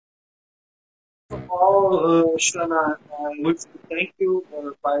all, Shana, I would say thank you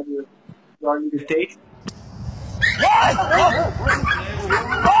by your invitation.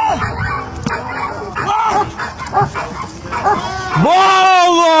 Boa,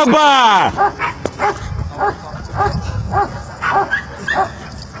 Loba!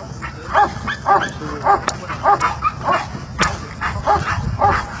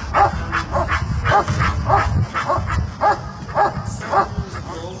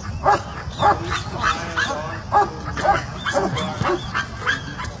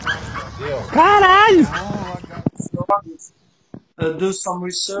 Caralho! Do some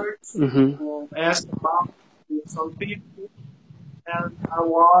research, ask about some people, and I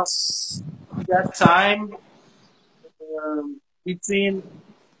was that time between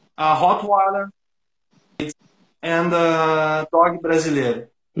a Rottweiler and a Dogue Brasileiro.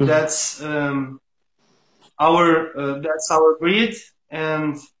 That's our breed,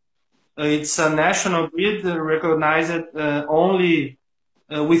 and it's a national breed recognized only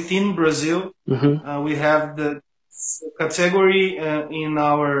within Brazil. We have the category in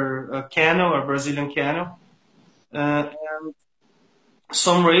our kennel, our Brazilian kennel, and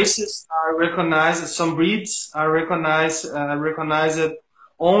some races are recognized, some breeds are recognized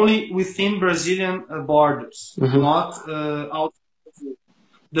only within Brazilian borders, not outside Brazil.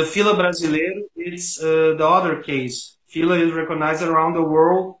 The Fila Brasileiro is the other case. Fila is recognized around the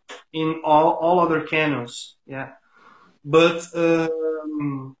world in all other kennels. Yeah, but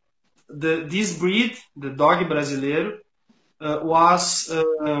this breed, the Dogue Brasileiro, was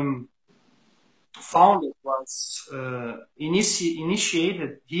founded, was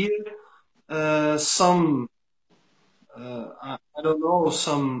initiated here some I don't know,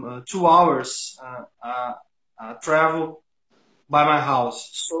 some 2 hours travel by my house.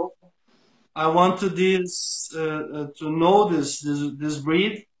 So I wanted to know this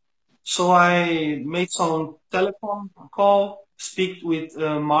breed. So I made some telephone call, speak with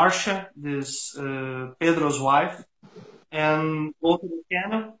Marcia, this Pedro's wife, and go to the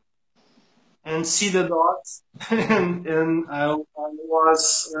kennel and see the dogs. and I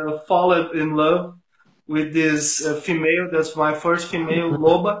was fallen in love with this female. That's my first female,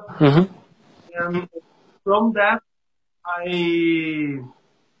 Loba. And from that, I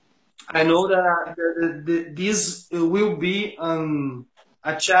know that this will be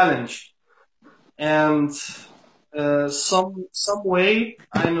a challenge, and some way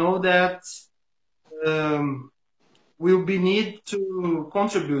I know that will be need to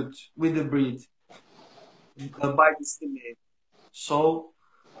contribute with the breed by this female. So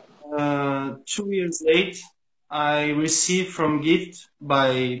 2 years late, I received from gift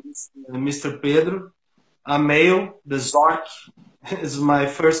by Mr. Pedro a male, the Zork. Is my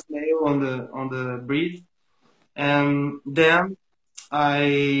first male on the breed, and then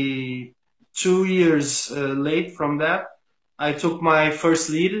 2 years late from that, I took my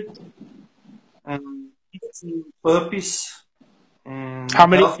first lead and 15 puppies. And how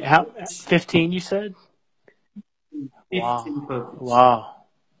many? 15, you said? 15 puppies. Wow.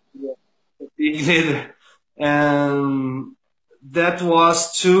 Yeah, a big leader. And that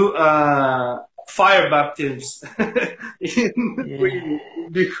was 2 fire baptisms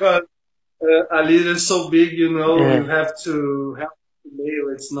because a leader is so big, you have to help the male.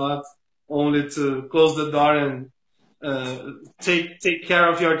 It's not only to close the door and take care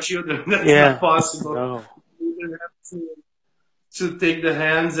of your children. That's not possible. No. You have to take the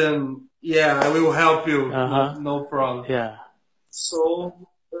hands and I will help you. No problem. Yeah. So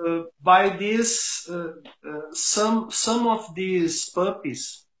by this, some of these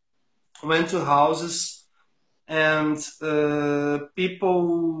puppies went to houses, and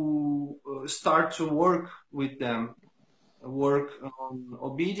people start to work with them, work on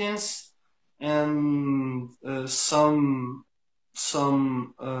obedience, and some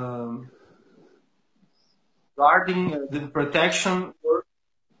guarding, the protection work,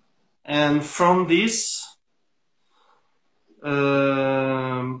 and from this,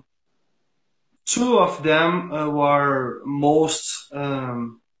 2 of them were most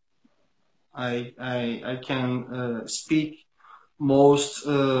I can speak most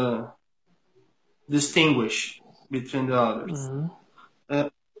distinguished between the others.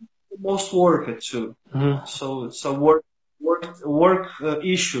 Most worked too. So it's a work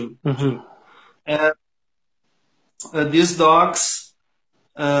issue too. And these dogs,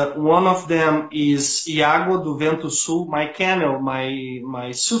 one of them is Iago do Vento Sul. My kennel,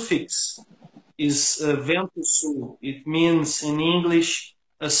 my suffix is Vento Sul. It means in English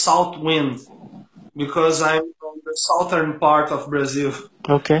a south wind, because I'm from the southern part of Brazil.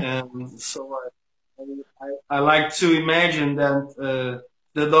 Okay. And so I like to imagine that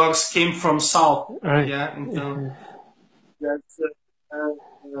the dogs came from south. Right. Yeah, então that's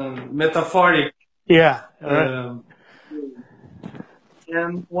metaphoric. Yeah. All right. Um,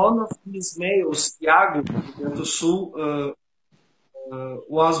 and one of these males, Iago, do Vento Sul,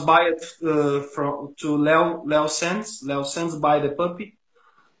 was bought from to Leo Sands. Leo Sands buy the puppy,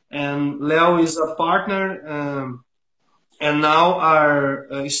 and Leo is a partner, and now are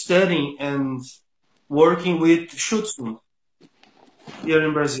studying and working with Schutzhund here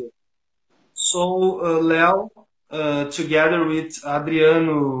in Brazil. So Leo, together with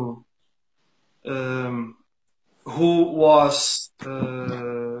Adriano, who was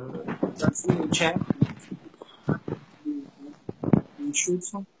Brazilian champion in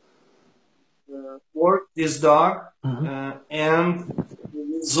Schutzhund, worked this dog, and the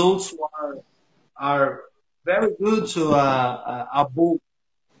results are very good to a bull.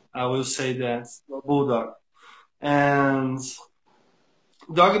 I will say that a bulldog. And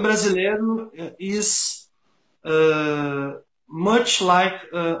Dogue Brasileiro is much like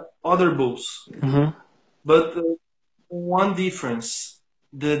other bulls, but one difference: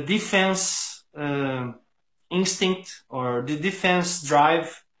 the defense instinct or the defense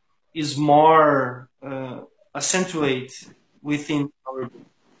drive is more accentuated within our bull.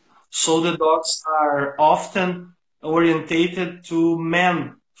 So the dogs are often orientated to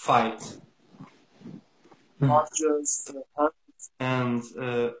man fight, not just hunt and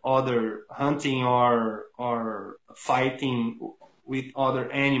other hunting or fighting with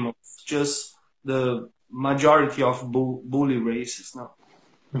other animals. Just the majority of bully races now.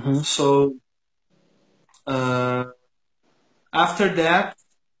 So after that,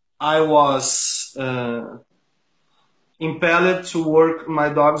 I was impelled to work my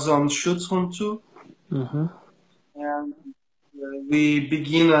dogs on Schutzhund too. And we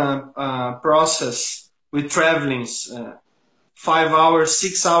begin a process with travelings, 5 hours,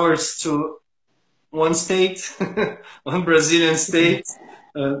 6 hours to one state, one Brazilian state,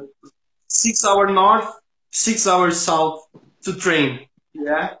 6 hours north, 6 hours south to train.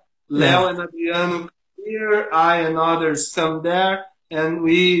 Yeah, Leo and Adriano here, I and others come there, and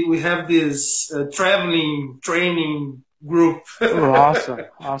we have this traveling training group. Awesome.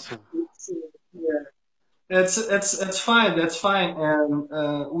 Yeah, that's fine. That's fine. And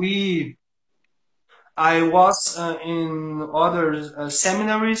I was in other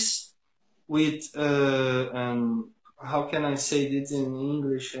seminaries with how can I say this in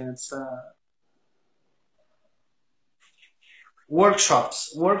English? It's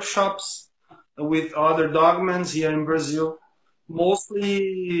workshops with other dogmans here in Brazil.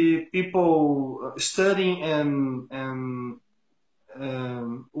 Mostly people studying and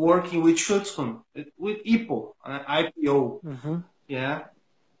working with Schutzhund, with IPO, IPO. Yeah.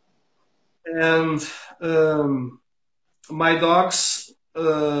 And my dogs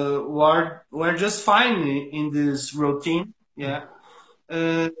were just fine in this routine. Yeah.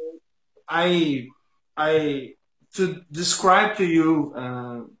 I to describe to you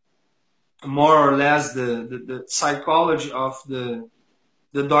more or less the psychology of the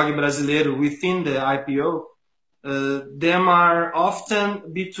Dogue Brasileiro within the IPO. Them are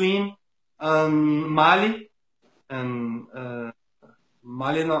often between Mali and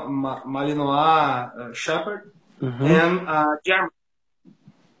Malinois Shepherd and German.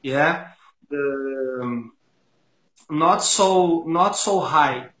 Yeah, the not so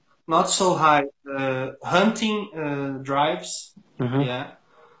high hunting drives. Yeah,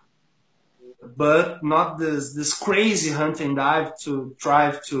 but not this crazy hunting dive to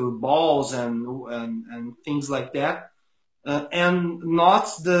drive to balls and things like that. And not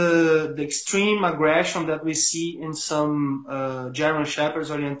the extreme aggression that we see in some German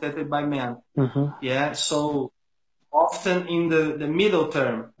Shepherds oriented by men. Yeah, so often in the middle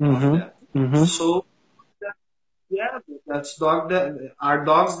term of that. So yeah, that's are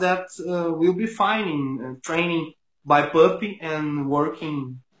dogs that will be fine in training by puppy and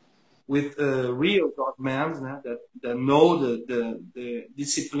working with real dog men that know the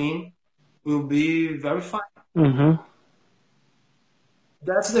discipline will be very fine.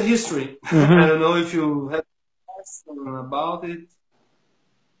 That's the history. I don't know if you have a question about it.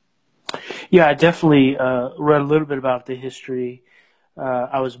 Yeah, I definitely read a little bit about the history.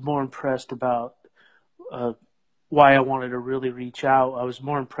 I was more impressed about why I wanted to really reach out. I was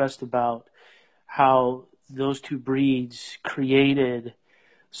more impressed about how those two breeds created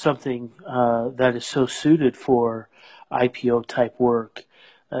something that is so suited for IPO type work.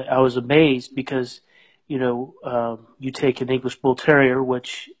 I was amazed because, you take an English Bull Terrier,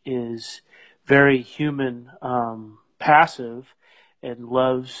 which is very human passive and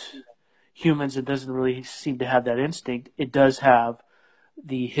loves humans and doesn't really seem to have that instinct. It does have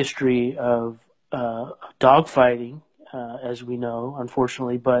the history of dog fighting, as we know,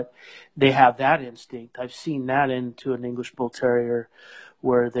 unfortunately, but they have that instinct. I've seen that into an English Bull Terrier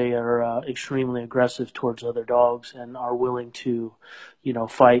where they are extremely aggressive towards other dogs and are willing to,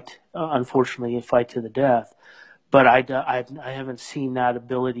 fight, unfortunately, fight to the death. But I haven't seen that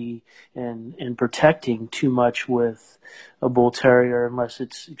ability in protecting too much with a bull terrier unless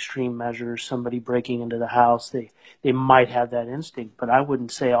it's extreme measures, somebody breaking into the house. They might have that instinct, but I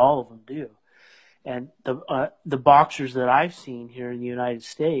wouldn't say all of them do. And the boxers that I've seen here in the United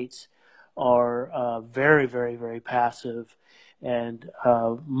States are very, very, very passive and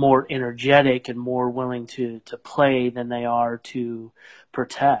more energetic and more willing to play than they are to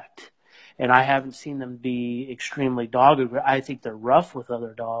protect. And I haven't seen them be extremely dog aggressive. I think they're rough with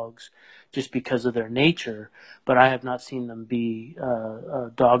other dogs just because of their nature, but I have not seen them be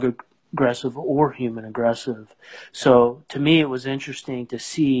dog aggressive or human aggressive. So to me, it was interesting to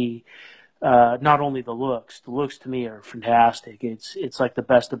see not only the looks. The looks to me are fantastic. It's like the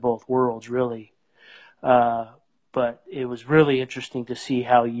best of both worlds, really. But it was really interesting to see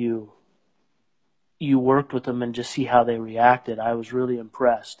how you worked with them and just see how they reacted. I was really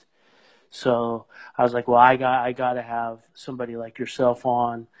impressed. So I was like, well, I got to have somebody like yourself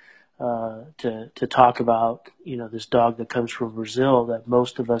on to talk about this dog that comes from Brazil that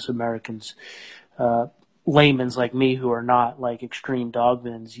most of us Americans, laymen's like me who are not like extreme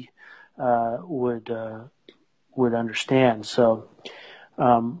dogmans, would understand. So,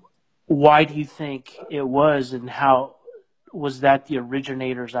 why do you think it was, and how was that the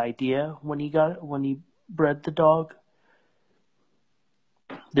originator's idea when he bred the dog,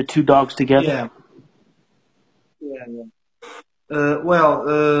 the two dogs together? Yeah. Well,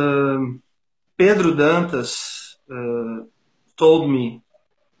 Pedro Dantas told me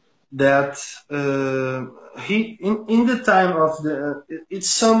that he in the time of the it's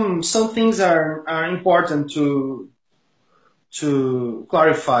some things are important to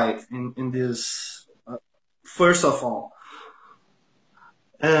clarify in this. First of all,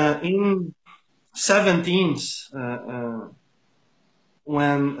 in 17th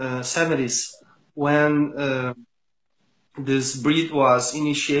when 70s when this breed was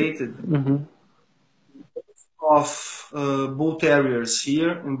initiated. Mm-hmm. Of bull terriers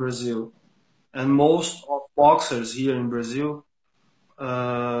here in Brazil and most of boxers here in Brazil,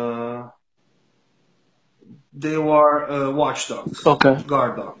 they were watchdogs, Okay.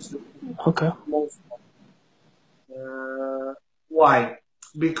 guard dogs. Okay. Why?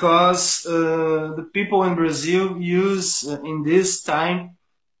 Because the people in Brazil use in this time,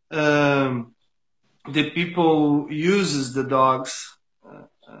 the people uses the dogs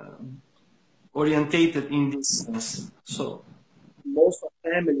orientated in this sense. So most of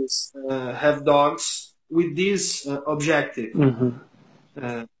families have dogs with this objective.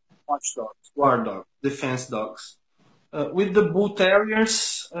 Mm-hmm. Watchdogs, guard dogs, defense dogs. With the bull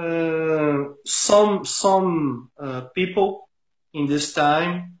terriers, some people in this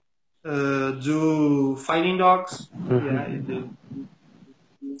time do fighting dogs. Mm-hmm. Yeah,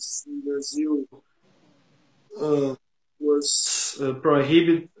 this in Brazil was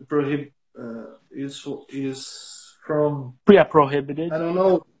prohibited. Is from prohibited. I don't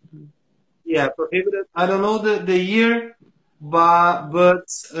know. Yeah, prohibited. I don't know the year, but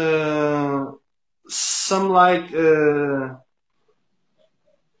some like in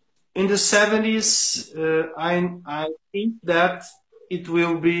the 70s. I think that it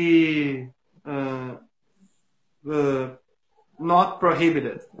will be not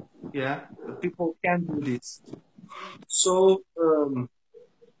prohibited. Yeah, people can do this. So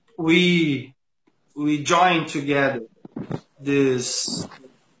we join together this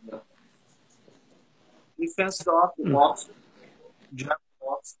defense dog, the boxer, German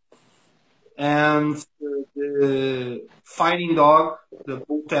boxer, and the fighting dog, the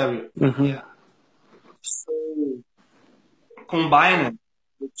bull terrier. Mm-hmm. Yeah. So combining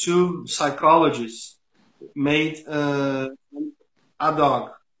the two psychologists made a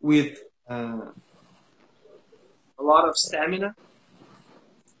dog with a lot of stamina,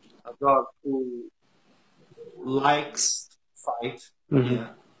 a dog who likes to fight. Mm-hmm. Yeah.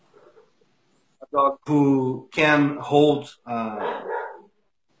 A dog who can hold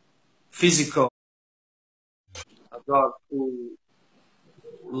physical. A dog who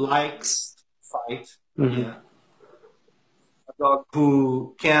likes to fight. Mm-hmm. Yeah. A dog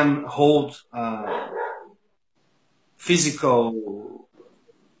who can hold physical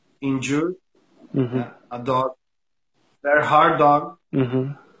injury. Mm-hmm. Yeah. A dog, very hard dog,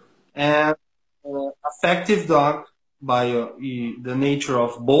 Mm-hmm. and affective dog by the nature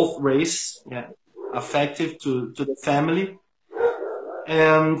of both race. Yeah. Affective to the family.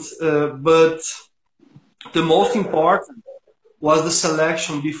 and but the most important was the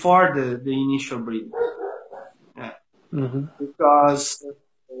selection before the initial breed. Yeah. Because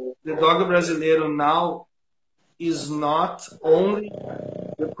the Dogue Brasileiro now is not only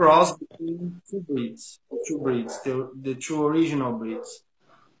the cross between the two original breeds.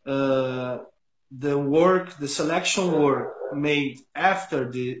 The selection work made after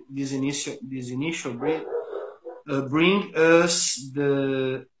this initial breed bring us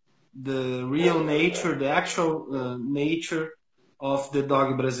the real nature, the actual nature of the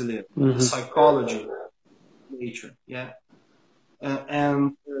Dogue Brasileiro, the psychology nature, yeah.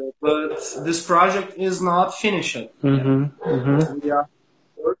 But this project is not finished. We are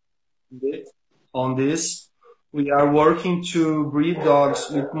working on this. We are working to breed dogs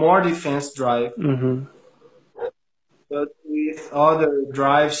with more defense drive, but with other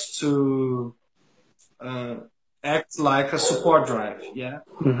drives to act like a support drive. Yeah,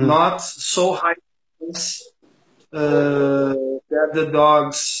 not so high defense that the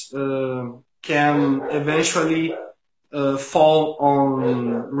dogs can eventually fall on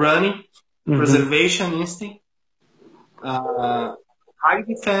running, preservation instinct, high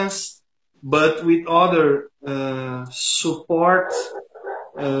defense, but with other support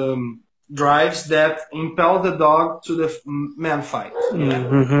drives that impel the dog to the man fight.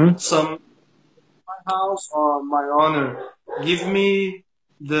 Yeah? Some my house or my owner give me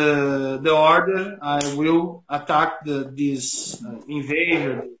the order, I will attack this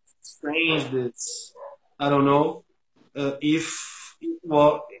invader, this strange, this I don't know. If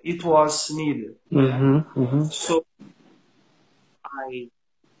it was needed. So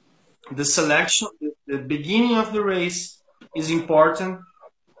the selection, the beginning of the race is important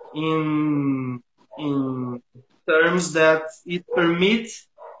in terms that it permits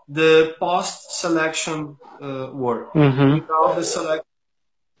the post-selection work. Without the selection,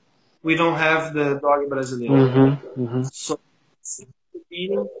 we don't have the Dogue Brasileiro. So, in the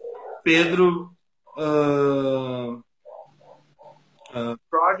beginning, Pedro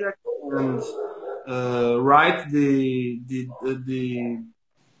project and write the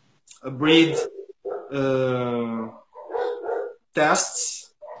breed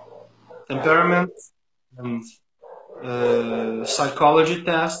tests, temperament, and psychology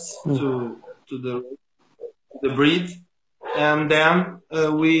tests to the breed, and then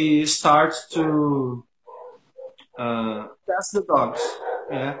we start to test the dogs.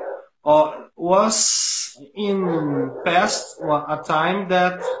 Yeah. Was in past a time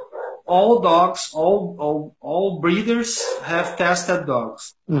that all dogs, all breeders have tested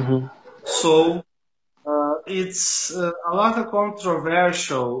dogs. So it's a lot of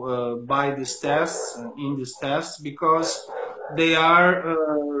controversial by these tests, in these tests, because they are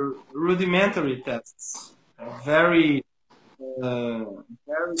rudimentary tests, very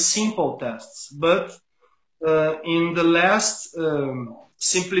very simple tests. But in the last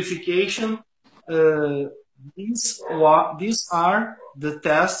simplification, these are the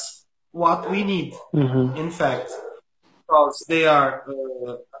tests what we need. In fact, because they are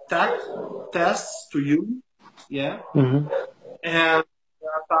attack tests to you, yeah, and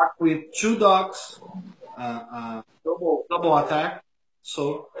attack with two dogs, double attack.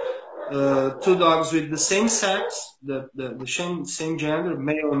 So two dogs with the same sex, the same gender,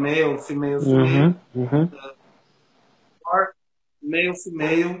 male, female, or male,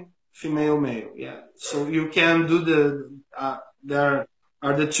 male. Yeah. So you can do there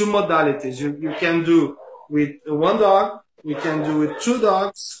are the two modalities. You can do with one dog. You can do with two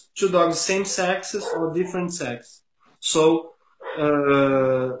dogs same sexes or different sex. So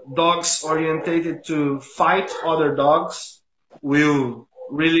dogs orientated to fight other dogs will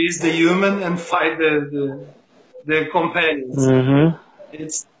release the human and fight the companions.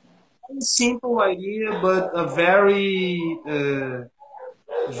 It's a simple idea, but a very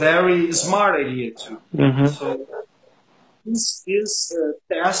smart idea too. So these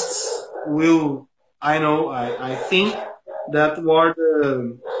tests will, I think that were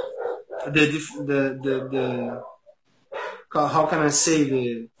the how can I say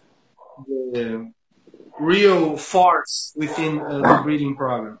the real force within the breeding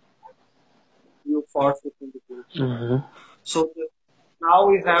program. Real force within the breeding. So now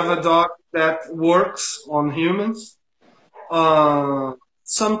we have a dog that works on humans.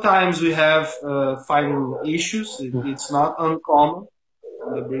 Sometimes we have fighting issues. It's not uncommon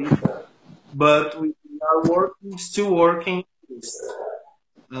in the breed, but we are still working.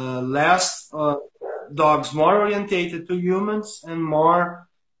 Less dogs more orientated to humans and more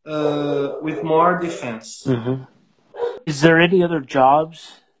with more defense. Is there any other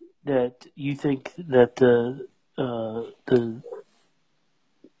jobs that you think that the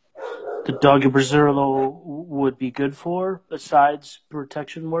the Dogue Brasileiro would be good for besides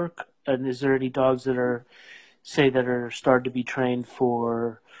protection work? And is there any dogs that are starting to be trained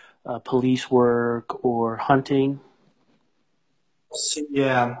for police work or hunting?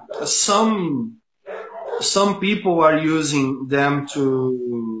 Yeah, some people are using them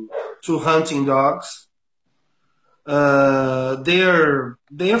to hunting dogs. They're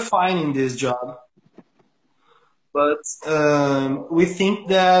fine in this job, but we think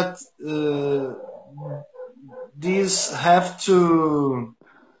that these have to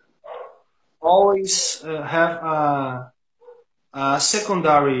always have a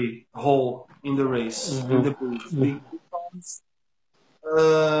secondary role in the race, in the breed, because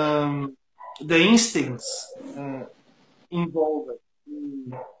the instincts involved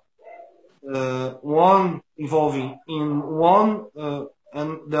in one involving in one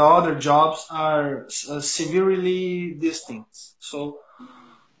and the other jobs are severely distinct. So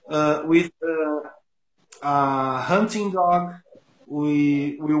with a hunting dog,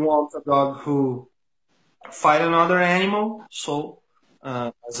 we want a dog who fight another animal. So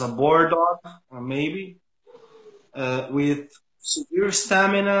as a boar dog, maybe with severe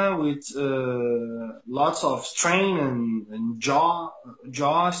stamina, with lots of strain and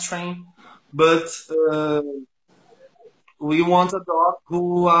jaw strain. But we want a dog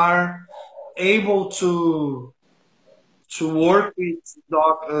who are able to work with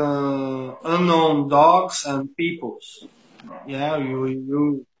unknown dogs and peoples. Yeah,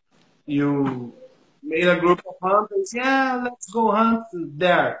 you made a group of hunters. Yeah, let's go hunt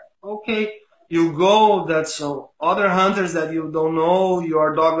there. Okay, you go. That's other hunters that you don't know.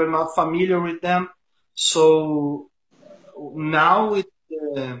 Your dog are not familiar with them. So now with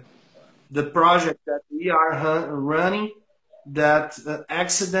the project that we are running, that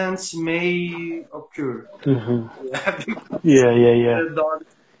accidents may occur. Mm-hmm. Yeah, because Yeah. the dog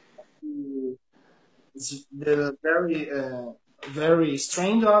is the very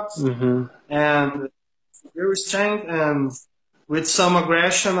strange dogs Mm-hmm. and very strange and with some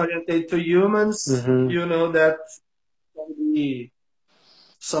aggression oriented to humans. Mm-hmm. You know that can be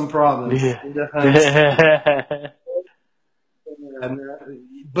some problems Yeah. in the hunts. And,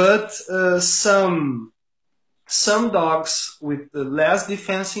 but some dogs with less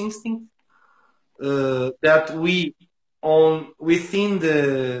defense instinct that we on within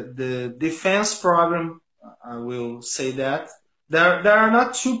the defense program, I will say that there are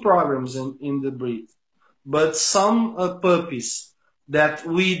not two programs in the breed, but some puppies that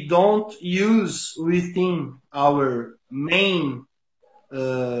we don't use within our main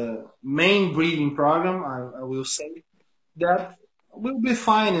breeding program. I will say that will be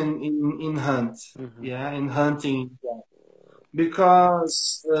fine in hunt, Mm-hmm. yeah, in hunting,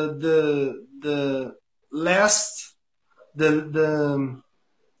 because the last the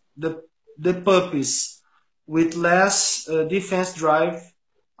the the puppies with less defense drive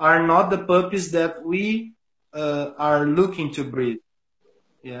are not the puppies that we are looking to breed.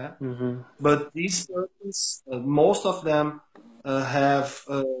 Yeah, Mm-hmm. but these puppies, most of them have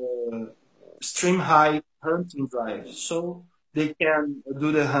extreme high hunting drive, so they can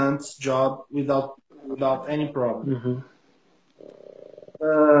do the hunt job without any problem. Mm-hmm.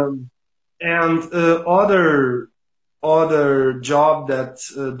 Um, and other job that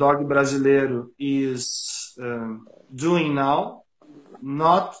Dogue Brasileiro is doing now,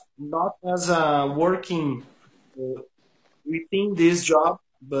 not as a working within this job,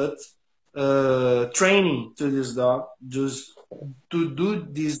 but training to this dog just to do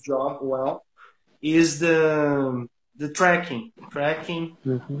this job well, is the tracking,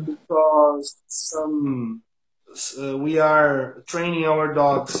 Mm-hmm. because we are training our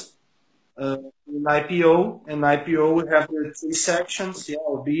dogs in IPO, and IPO we have the three sections: yeah,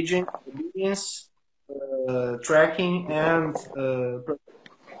 obedience, tracking, and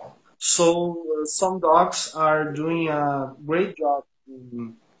so some dogs are doing a great job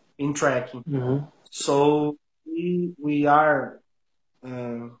in tracking. Mm-hmm. So we are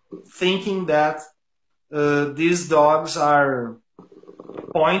uh, thinking that these dogs are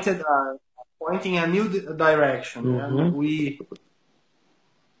pointing a new direction, and Mm-hmm. we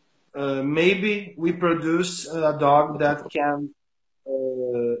maybe we produce a dog that can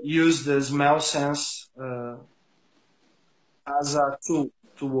use the smell sense as a tool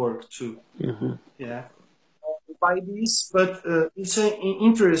to work too. Mm-hmm. Yeah, by this, but it's an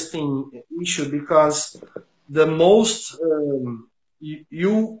interesting issue because the most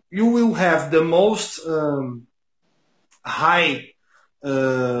you will have the most high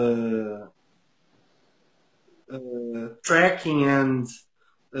uh, tracking and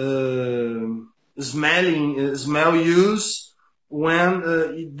smell use when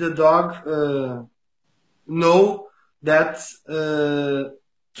the dog know that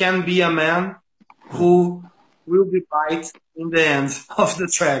can be a man who will be bite in the end of the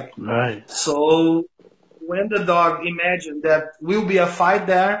track. Right. So when the dog imagine that will be a fight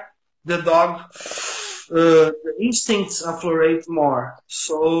there, the dog the instincts afflorate more.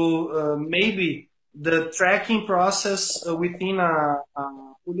 So maybe the tracking process within a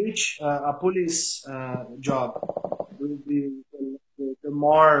police job will be the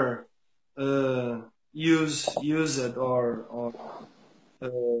more used or uh,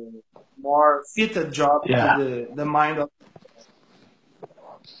 more fitted job Yeah. to the mind of.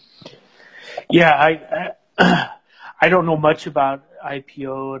 Yeah, I don't know much about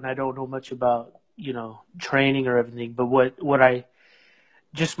IPO, and I don't know much about training or everything. But what I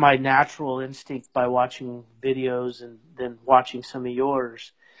just my natural instinct by watching videos and then watching some of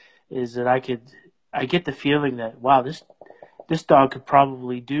yours is that I get the feeling that wow, this dog could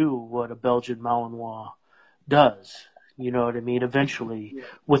probably do what a Belgian Malinois does. You know what I mean? Eventually, Yeah.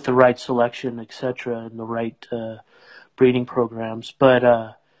 with the right selection, etc., and the right breeding programs. But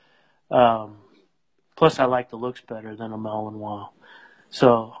um, plus, I like the looks better than a Malinois.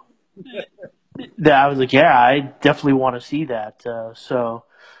 So I was like, yeah, I definitely want to see that.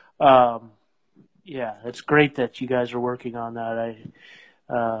 Um, yeah, it's great that you guys are working on that.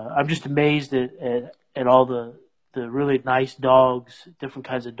 I'm just amazed at all the really nice dogs, different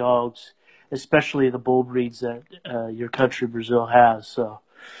kinds of dogs, especially the bull breeds that your country, Brazil, has. So,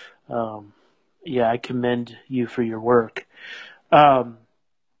 um, yeah, I commend you for your work. Um,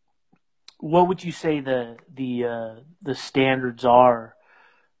 what would you say the standards are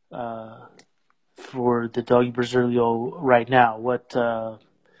uh, for the Dogue Brasileiro right now?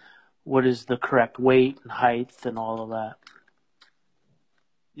 What is the correct weight and height and all of that?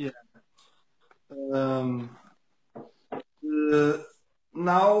 Yeah. Um, uh,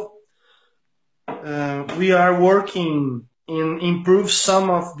 Now we are working in improve some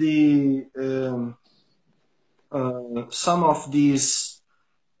of these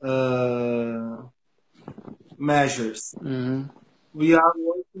uh, measures. Mm-hmm. We are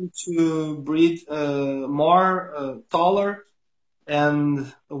working to breed more taller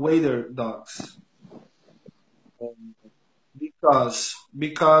and weighter dogs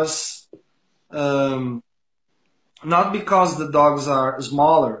because um, not because the dogs are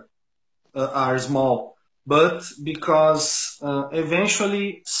small, but because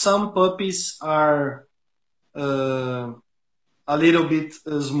eventually some puppies are uh, a little bit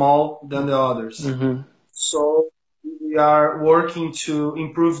small than the others. Mm-hmm. So we are working to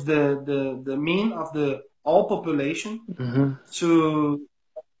improve the mean of the all population Mm-hmm. to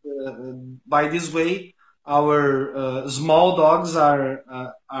by this way our small dogs are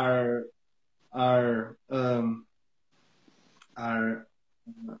are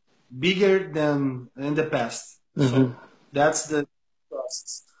bigger than in the past. Mm-hmm. So that's the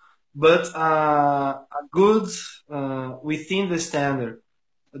process. But a good within the standard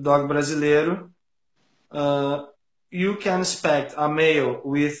dog brasileiro, uh, you can expect a male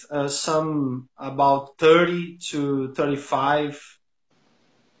with some about 30 to 35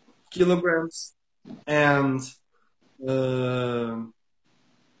 kilograms and uh,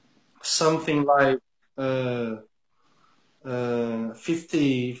 something like uh,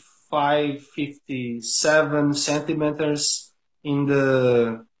 55, 57 centimeters in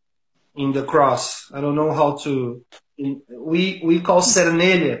the cross. I don't know how to. We call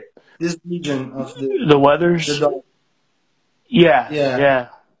cernelha this region of The the weathers? dog. Yeah, Yeah, yeah.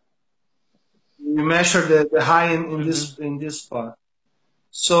 we measure the height Mm-hmm. in this spot.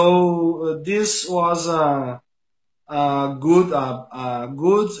 So this was a good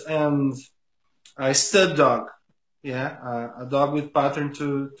and a stud dog. Yeah, a dog with pattern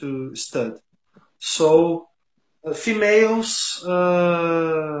to stud. So females,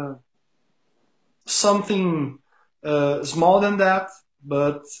 something small than that,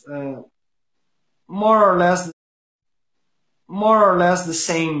 but uh, more or less, more or less the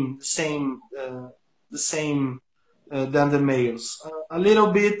same than the males. A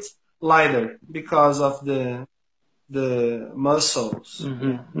little bit lighter because of the muscles. Yeah.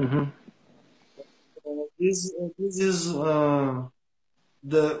 Mm-hmm. Mm-hmm. This is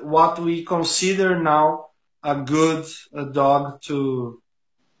the what we consider now a good dog to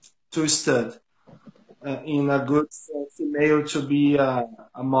stud in a good female to be a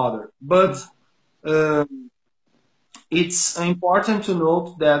mother. But um, it's important to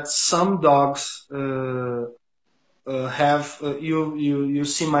note that some dogs have you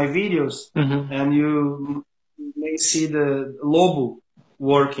see my videos Mm-hmm. and you may see the lobo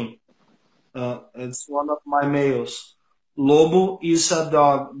working. It's one of my males. Lobo is a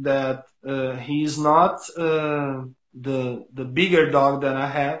dog that he is not the bigger dog that I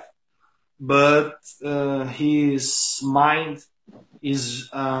have, but his mind is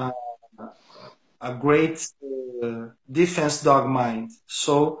a great defense dog mind.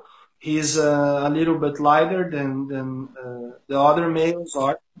 So he's a little bit lighter than the other male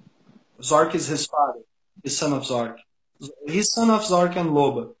Zork. Zork is his father, his son of Zork. He's son of Zork and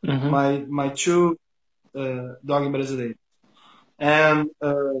Loba, my two dog Brasileiro. And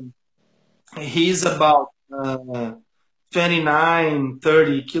he's about 29,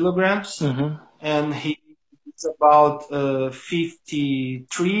 30 kilograms, and he's about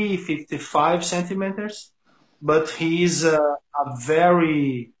 53, 55 centimeters. But he's a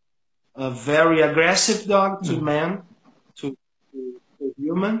very aggressive dog to man, to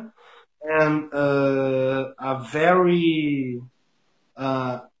human, and a very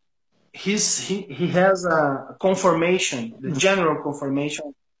he has a conformation, the general conformation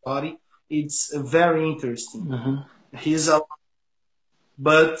of the body. It's very interesting. He's a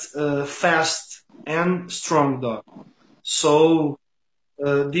but fast and strong dog. So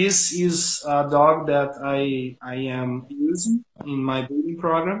this is a dog that I am using in my breeding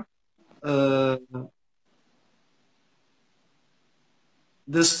program.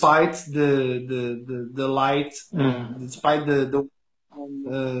 Despite the light, despite the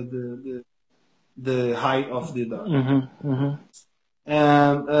height of the dog.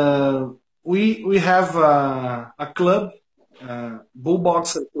 And we have a club, Bull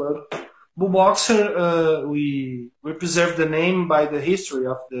Boxer Club. Bull Boxer, we preserve the name by the history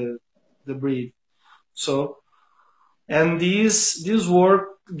of the breed. So, and this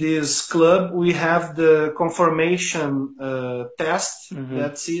club, we have the conformation test.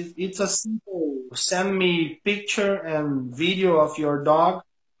 That's it. It's a simple, send me picture and video of your dog,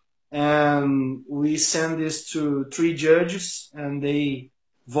 and we send this to 3 judges, and they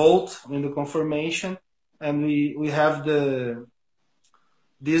vote in the conformation, and we have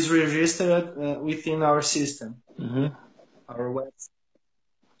this registered within our system, our website.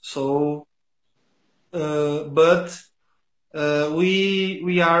 So, but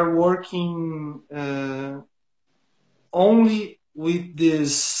we are working only with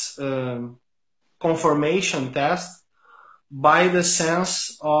this conformation test, by the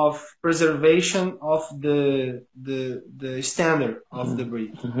sense of preservation of the standard of the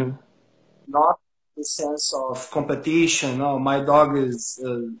breed, not the sense of competition. Oh, my dog is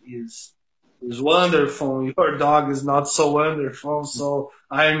wonderful. Your dog is not so wonderful. So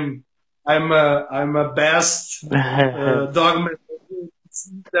I'm a best dog.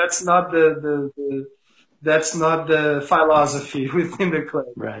 That's not that's not the philosophy within the club.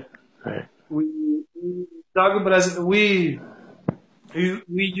 Right. We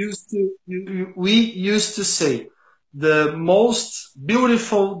used to say the most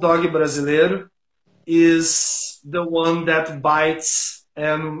beautiful dog brasileiro is the one that bites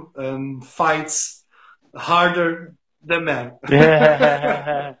and fights harder than man.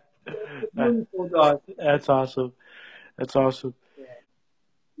 Beautiful dog. That's awesome. That's awesome.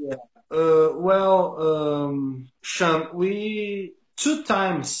 Yeah. Sean, 2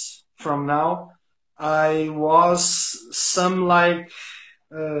 times from now, I was some like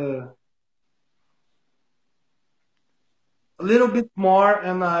a little bit more,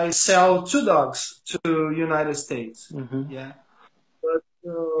 and I sell 2 dogs to United States. Yeah, but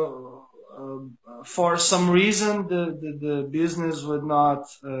for some reason the business would not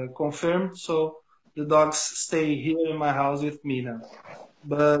confirm, so the dogs stay here in my house with me now.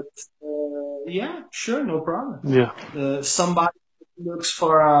 But yeah, sure, no problem. Yeah. Somebody looks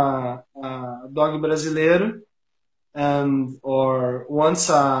for a dog brasileiro or wants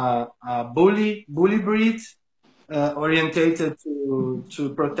a bully breed orientated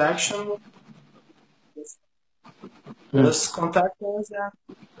to protection, just contact us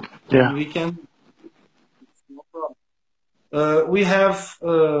and we can. No problem. We have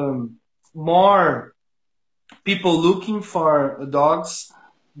more people looking for dogs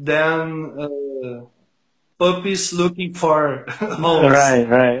than puppies looking for homes.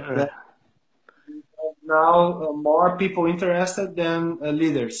 Right. Now more people interested than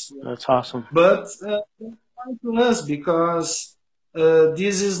leaders. That's awesome. But fine to us, because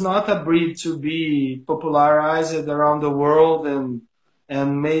this is not a breed to be popularized around the world and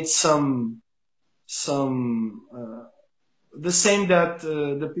made some the same that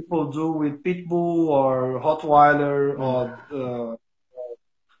the people do with Pit Bull or Rottweiler or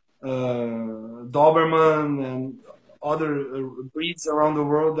Doberman and other breeds around the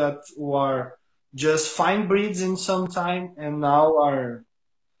world that were just fine breeds in some time and now are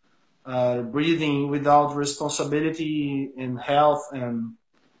breeding without responsibility in health and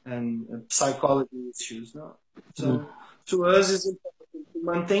psychology issues. No? So to us, it's important to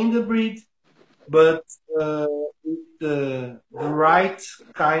maintain the breed, but with the right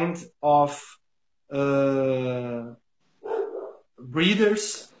kind of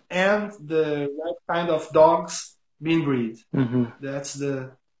breeders and the right kind of dogs being bred. That's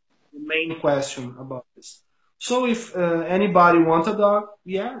the main question about this. So if anybody wants a dog,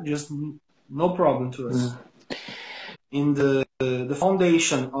 yeah, just no problem to us. In the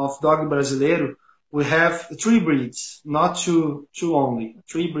foundation of Dogue Brasileiro, we have 3 breeds, not two only.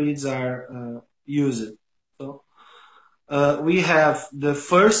 3 breeds are used. So we have the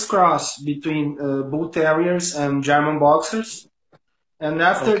first cross between Bull Terriers and German Boxers. And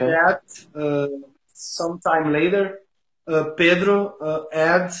after that, sometime later, Pedro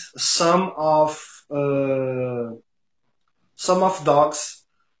add some of dogs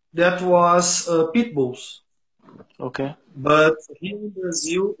that was pit bulls. Okay. But here in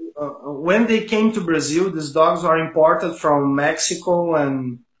Brazil, when they came to Brazil, these dogs are imported from Mexico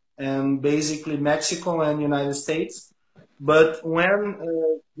and basically Mexico and United States. But when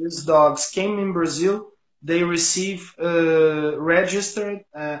these dogs came in Brazil, they receive registered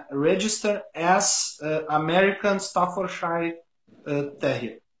as American Staffordshire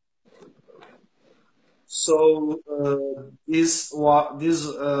Terrier. So this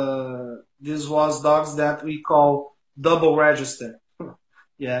was dogs that we call double register,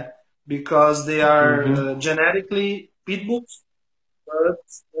 yeah, because they are genetically pit bulls, but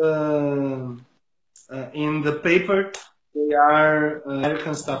in the paper they are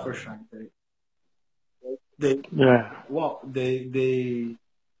American Staffordshire. They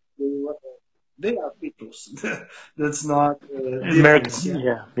are pit bulls. That's not difference.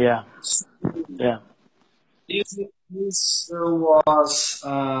 Yeah. This was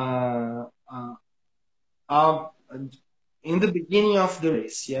in the beginning of the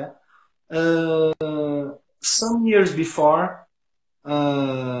race, yeah. Some years before,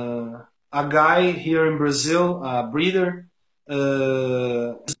 a guy here in Brazil, a breeder,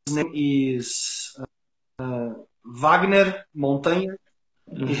 his name is Wagner Montanha.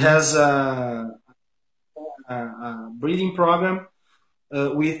 He has a breeding program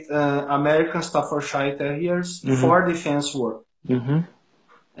with American Staffordshire Terriers for defense work.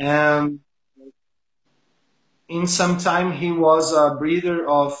 And in some time, he was a breeder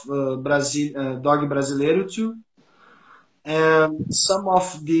of Dogue Brasileiro too. And some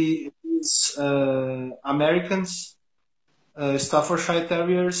of these Americans, Staffordshire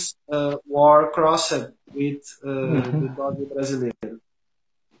Terriers, were crossed with the Dogue Brasileiro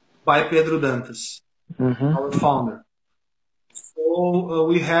by Pedro Dantas, our founder. So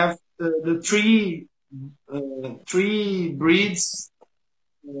we have the three breeds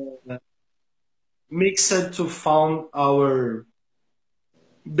mixed to found our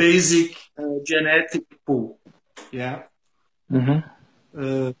basic genetic pool. Yeah. Bull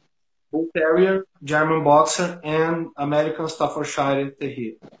Terrier, German Boxer, and American Staffordshire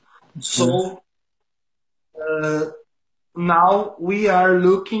Terrier. So now we are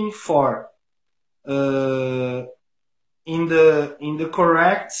looking for in the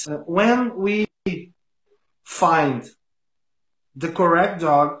correct when we find the correct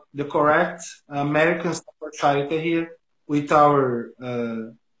dog, the correct American Staffordshire Terrier with our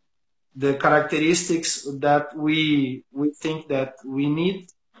the characteristics that we think that we need,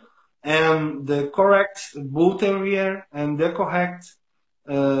 and the correct Bull Terrier and the correct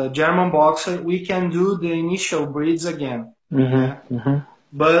German Boxer, we can do the initial breeds again.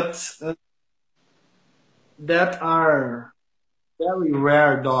 But that are very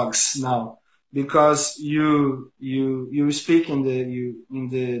rare dogs now, because you speak in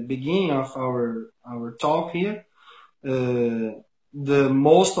the beginning of our talk here. The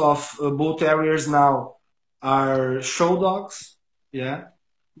most of Bull Terriers now are show dogs. Yeah,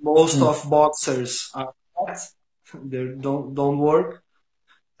 most of boxers are not. They don't work,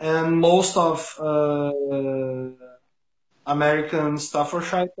 and most of American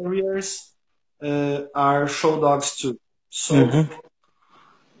Staffordshire Terriers are show dogs too. So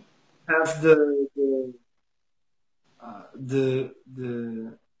have the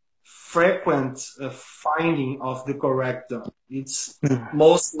frequent finding of the correct dog. It's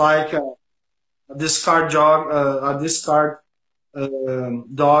most like a discard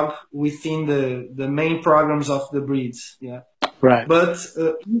dog within the main programs of the breeds. Yeah. Right. But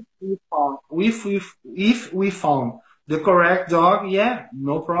if we found the correct dog, yeah,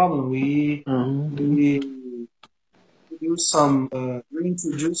 no problem. We do some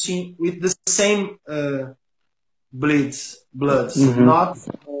reintroducing with the same bloods, not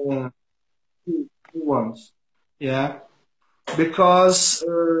two ones. Yeah, because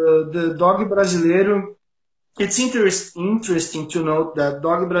the Dogue Brasileiro, it's interesting to note that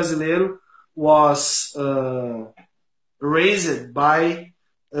Dogue Brasileiro was raised by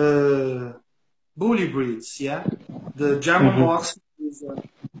bully breeds. Yeah, the German box is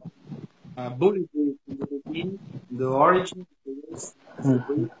a bully breed in the beginning, the origin, the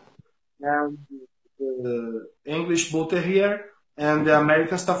breed, and the English Bull Terrier and the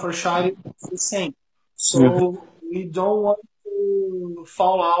American Staffordshire is the same. So we don't want to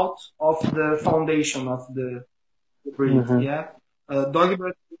fall out of the foundation of the breed. Yeah, Dog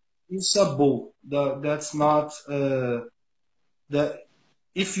is a bull. That's not the.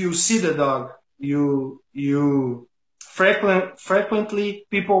 If you see the dog, you frequently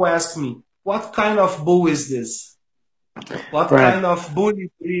people ask me, what kind of bull is this? What kind of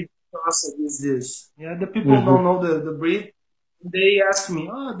bully breed process is this? Yeah, the people don't know the breed. They ask me,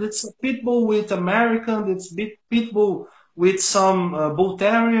 oh, that's a pit bull with American, that's pit bull with some bull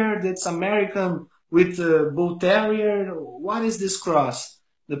terrier, that's American with bull terrier. What is this cross?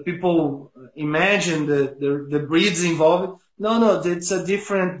 The people imagine the breeds involved. No, it's a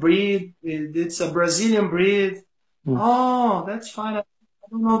different breed. It's a Brazilian breed. Oh, that's fine. I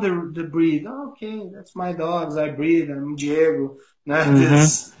don't know the breed. Oh, okay, that's my dogs. I breed. I'm Diego. Not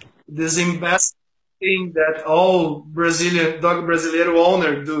this investment thing that all Brazilian dog Brasileiro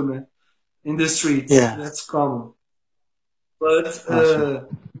owner do, né? In the streets. Yeah. That's common. But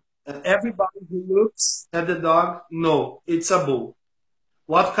everybody who looks at the dog, no, it's a bull.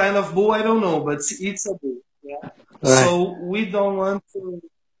 What kind of bull, I don't know, but it's a bull. Yeah. Right. So we don't want to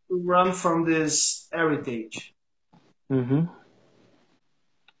run from this heritage.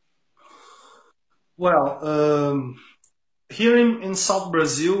 Well, here in South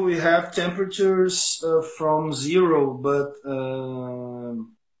Brazil, we have temperatures from 0, but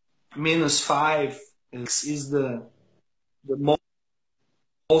 -5 is the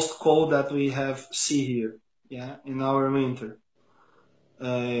most cold that we have see here. Yeah, in our winter.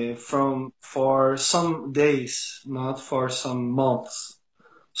 For some days, not for some months.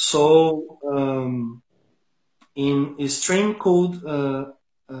 So in extreme cold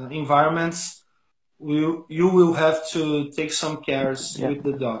environments, you will have to take some cares with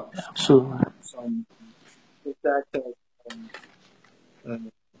the dogs. Absolutely. Some protected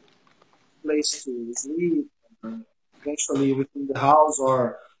place to sleep, eventually within the house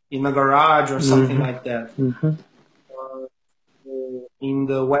or in a garage or something like that. In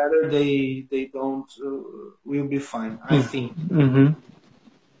the weather, they don't will be fine. I think.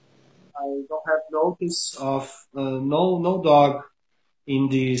 I don't have notice of no dog in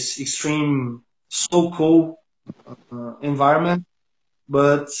this extreme so cold environment,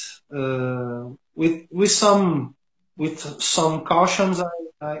 but with some cautions,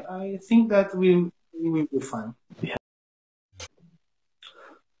 I think that we will be fine. Yeah.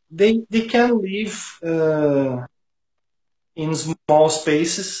 They can live in small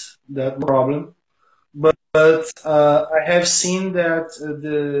spaces, that's no problem. But I have seen that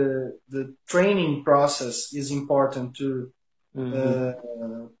the training process is important to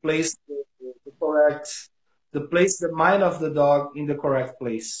place place the mind of the dog in the correct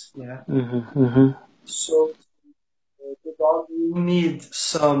place. Yeah. So the dog will need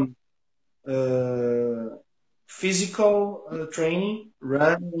some physical training,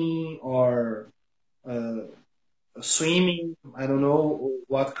 running or swimming. I don't know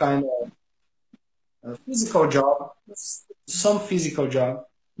what kind of physical job, some physical job,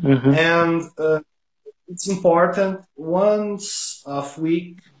 and it's important once a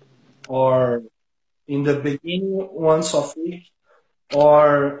week, or in the beginning once a week,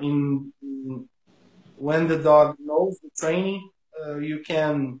 or when the dog knows the training, you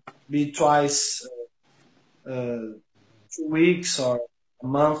can be twice 2 weeks or a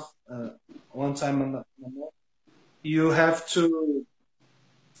month, one time a month. You have to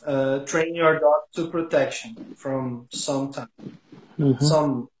train your dog to protection from some time,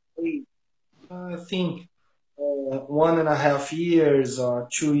 some I think 1.5 years or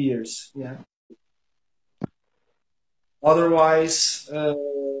 2 years. Yeah. Otherwise, the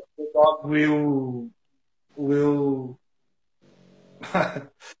dog will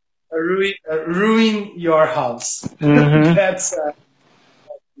ruin your house. That's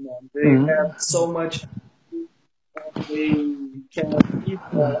they have so much. They cannot eat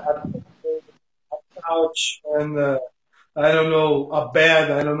a couch and I don't know, a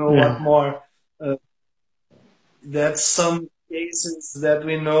bed. I don't know what more. That's some cases that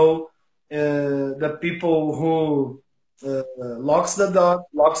we know. The people who locks the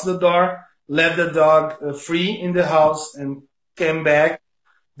door let the dog free in the house and came back,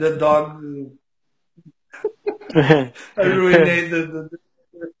 the dog ruinate the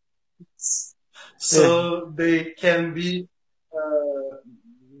so they can be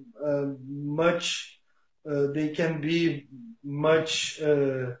much they can be much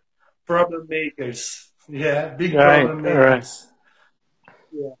problem makers. Yeah, big Right, problem right. makers.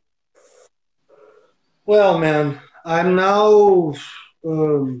 Yeah. Well, man, I'm now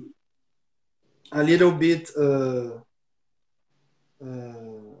um, a little bit uh,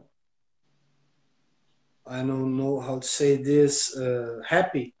 I don't know how to say this,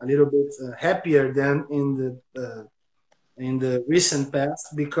 happy, a little bit happier than in the recent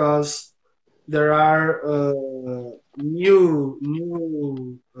past, because there are new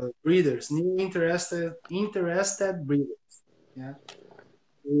breeders, new interested breeders. Yeah,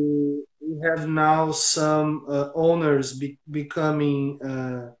 we have now some owners becoming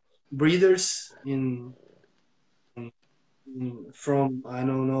breeders from, I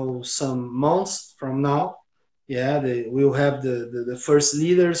don't know, some months from now. Yeah, they will have the first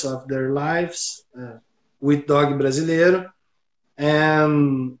leaders of their lives with Dogue Brasileiro,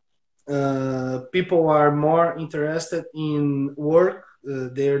 and people are more interested in work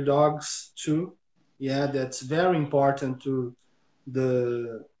their dogs too. Yeah, that's very important to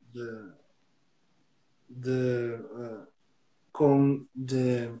the the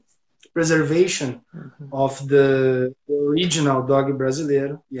the preservation of the original dog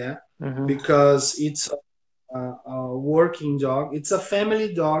brasileiro. Yeah, Mm-hmm. because it's a working dog. It's a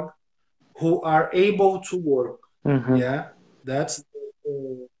family dog who are able to work. Mm-hmm. Yeah, that's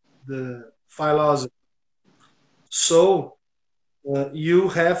the philosophy. So you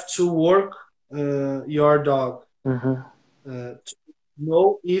have to work your dog Mm-hmm. to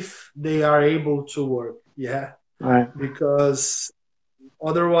know if they are able to work. Yeah, Right. because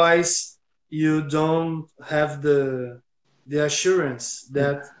otherwise you don't have the assurance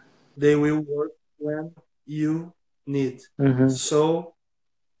that they will work when you need. Mm-hmm. So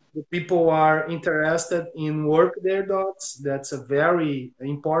the people are interested in work their dogs. That's a very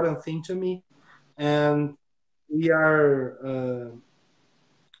important thing to me, and we are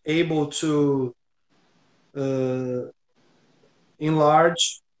able to uh,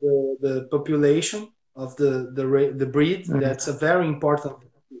 enlarge the population of the breed. That's a very important.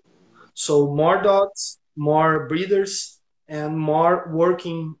 So more dogs, more breeders, and more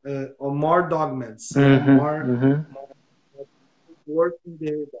working or more dogmans. Yeah, Mm-hmm. Mm-hmm. more working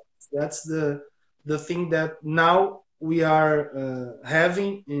their dogs. That's the thing that now we are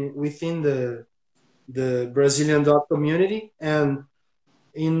having within the Brazilian dog community, and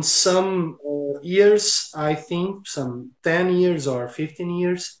in some years, I think some 10 years or 15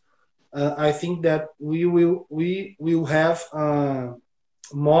 years, I think that we will have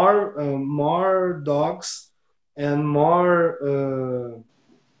more dogs and more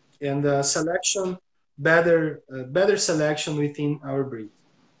selection, better selection within our breed.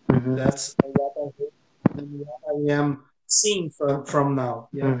 Mm-hmm. That's what I hope and what I am seeing from now.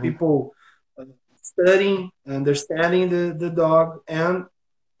 Yeah, Mm-hmm. people studying, understanding the dog, and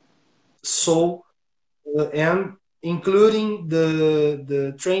so and including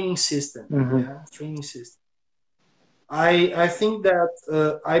the training system. Mm-hmm. Yeah, training system. I think that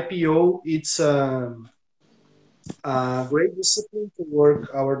IPO, it's a great discipline to work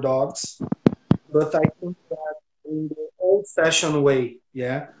our dogs, but I think that in the old-fashioned way.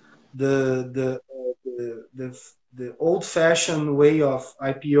 Yeah, the old-fashioned way of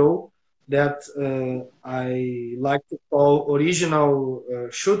IPO that I like to call original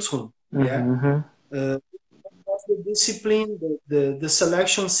Schutzhund. Yeah, Mm-hmm. uh, was the discipline, the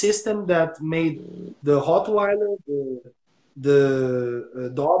selection system that made the Rottweiler,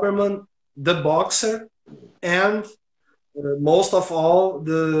 the Doberman, the Boxer, and most of all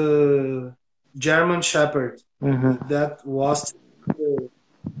the German Shepherd. Mm-hmm. That was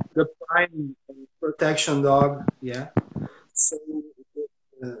the prime protection dog. Yeah. So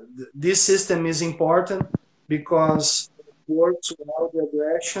this system is important because it works without the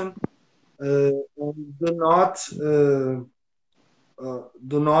aggression and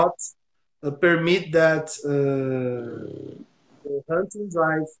do not permit that the hunting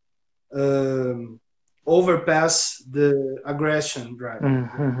drive um, overpass the aggression drive. Yeah.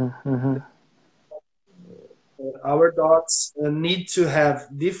 Mm-hmm. Our dogs need to have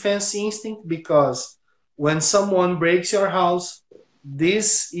defense instinct because when someone breaks your house,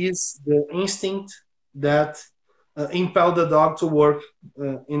 this is the instinct that impel the dog to work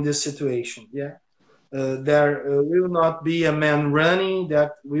in this situation. Yeah. There will not be a man running,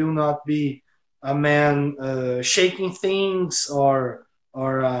 that will not be a man shaking things or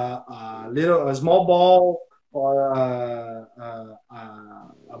or a small ball, or a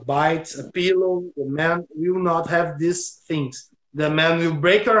bite, a pillow. The man will not have these things. The man will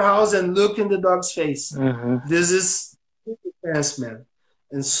break your house and look in the dog's face. This is defense, man.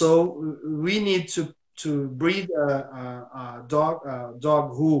 And so we need to breed a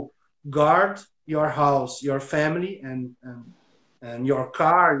dog who guard your house, your family, and your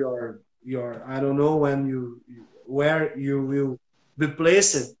car, your I don't know where you will be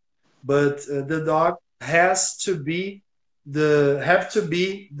placed, but the dog have to be the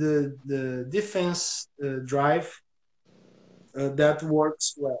defense drive that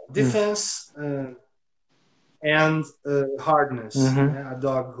works well. Defense and hardness. Yeah, a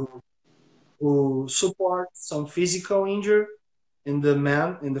dog who supports some physical injury in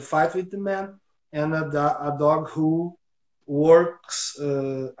the fight with the man, and a dog who works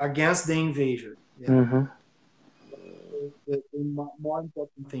against the invader. Yeah. The more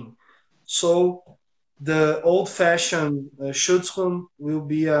important thing. So the old-fashioned Schutzhund will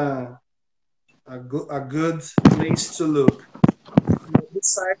be a good place to look.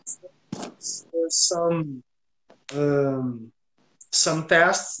 Besides, there's some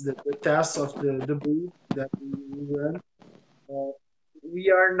tests, the tests of the breed that we run.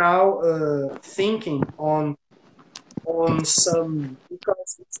 We are now thinking on some,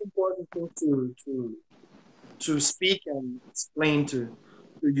 because it's important thing to speak and explain to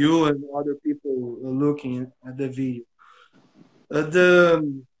you and other people looking at the video. The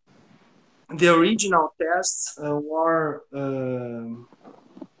original tests were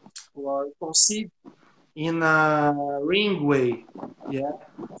conceived in a ring way. Yeah,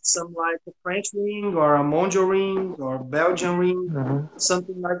 some like a French ring or a Mondial ring or Belgian ring,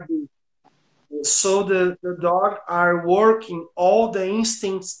 something like this. So the dog are working all the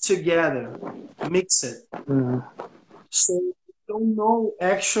instincts together, mixed. So we don't know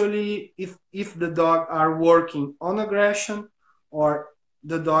actually if the dog are working on aggression or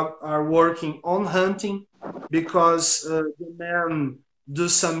the dog are working on hunting, because the man do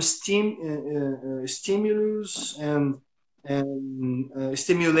some stimulus and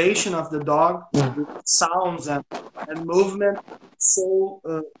stimulation of the dog with sounds and movement. So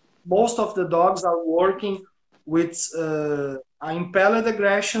most of the dogs are working with impelled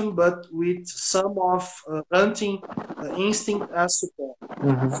aggression, but with some of hunting instinct as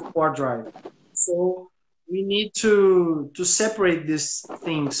support drive. So we need to separate these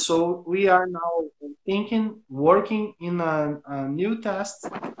things. So we are now working in a new test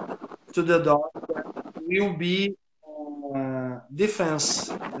to the dog that will be defense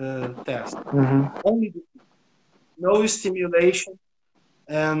test. Only no stimulation,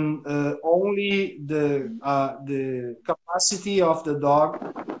 and only the capacity of the dog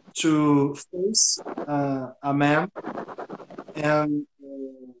to face a man and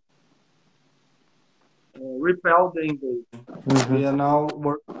repel the invasion. We are now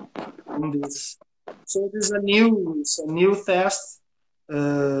working on this. So this is a new test,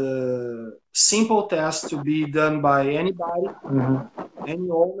 simple test to be done by anybody, any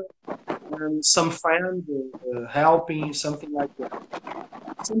owner, and some friend helping, something like that.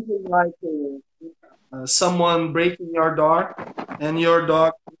 Something like someone breaking your door and your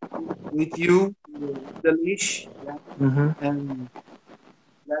dog with you, the leash, yeah? And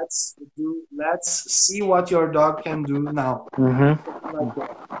let's see what your dog can do now. Like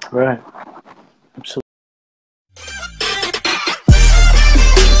that. Right. Absolutely.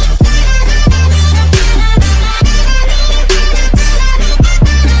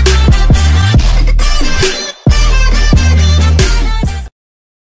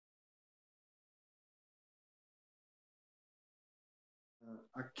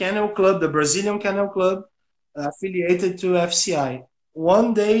 A kennel club, the Brazilian Kennel Club, affiliated to FCI.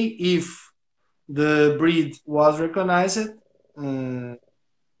 One day, if the breed was recognized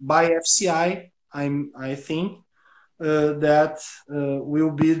by FCI, I think that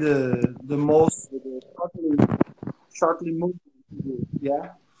will be the most shortly moved.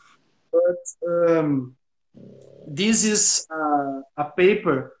 Yeah, but this is a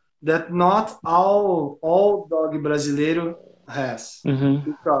paper that not all Dogue Brasileiro has,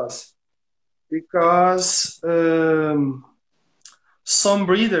 because some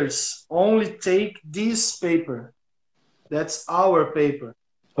breeders only take this paper. That's our paper.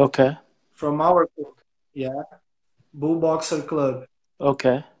 Okay. From our book. Yeah. Bull Boxer Club.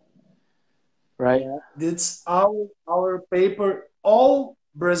 Okay. Right. Yeah. It's our paper. All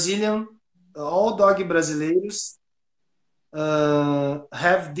Dogue Brasileiros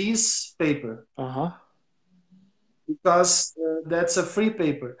have this paper. Because that's a free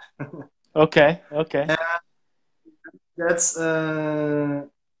paper. Okay. that's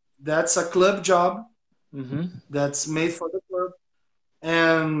a club job Mm-hmm. that's made for the club,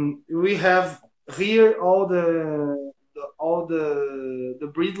 and we have here all the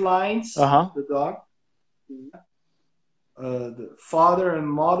breed lines of Uh-huh. the dog. The father and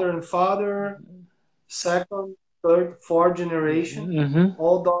mother and father, second, third, fourth generation. Mm-hmm.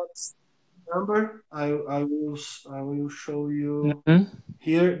 All dogs number. I will show you Mm-hmm.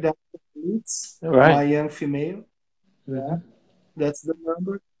 here. That's Leeds, my Right. young female. Yeah, Mm-hmm. that's the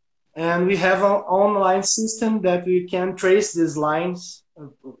number. And we have an online system that we can trace these lines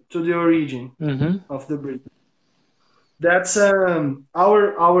to the origin Mm-hmm. of the breed. That's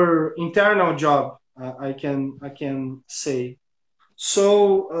our internal job. I can say. So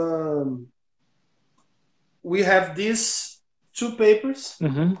we have these two papers.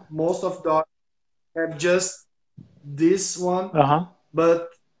 Mm-hmm. Most of dogs have just this one, Uh-huh. but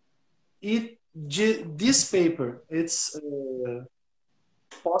this paper it's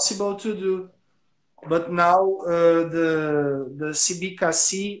possible to do. But now the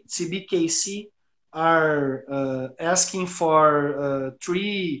CBKC are asking for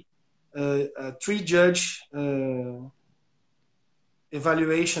three judge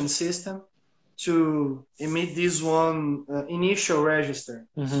evaluation system to emit this one initial register.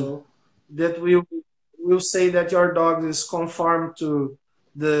 Mm-hmm. So that will say that your dog is conform to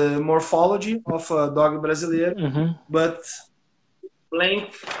the morphology of a dog brasileiro, Mm-hmm. but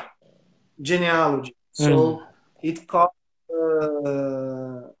blank genealogy. Mm. So it costs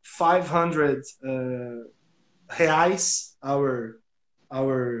 500 reais, our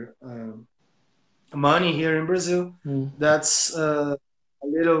money here in Brazil. Mm. That's a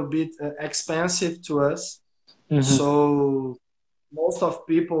little bit expensive to us. Mm-hmm. So most of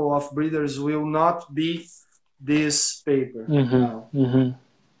people of breeders will not be this paper Mm-hmm. now. Mm-hmm.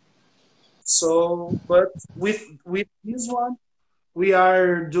 So, but with this one, we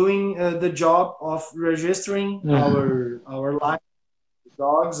are doing the job of registering Mm-hmm. our line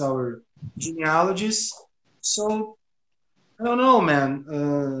dogs, our genealogies. So I don't know, man.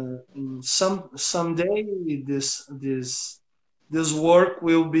 Someday this work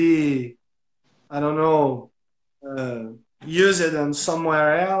will be, I don't know, use it on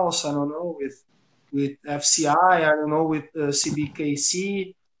somewhere else. I don't know, with FCI. I don't know, with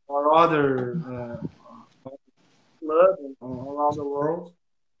CBKC or other club around the world.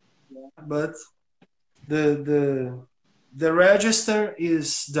 Yeah. But the the register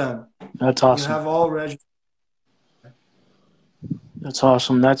is done. That's We awesome. have all registered. That's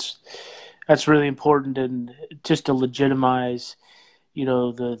awesome. That's really important, and just to legitimize,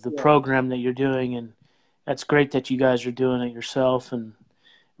 the Yeah, program that you're doing, and that's great that you guys are doing it yourself and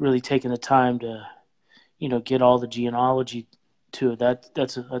really taking the time to, get all the genealogy to it.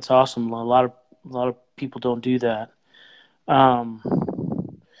 That's awesome. A lot of people don't do that. Um,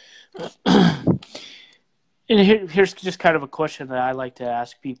 and here's just kind of a question that I like to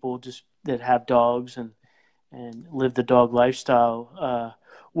ask people just that have dogs and live the dog lifestyle.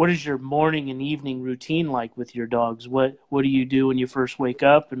 What is your morning and evening routine like with your dogs? What do you do when you first wake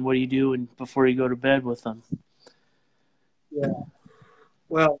up, and what do you do before you go to bed with them? yeah.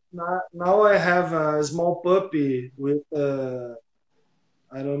 Well, now I have a small puppy with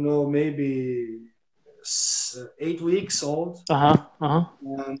I don't know, maybe 8 weeks old. Uh huh. Uh huh.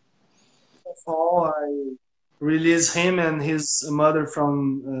 And of all, I release him and his mother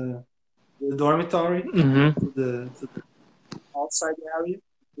from the dormitory Mm-hmm. to the outside area,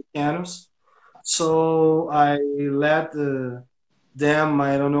 the kennels. So I let them,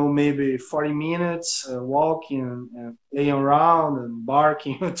 I don't know, maybe 40 minutes walking and playing around and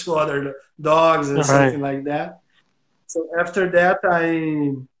barking to other dogs All and right. something like that. So after that,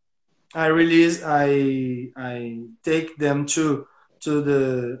 I take them to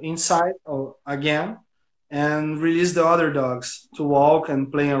the inside again and release the other dogs to walk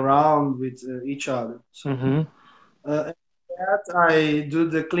and play around with each other. So Mm-hmm. after that, I do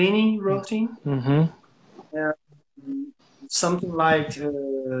the cleaning routine, Mm-hmm. and something like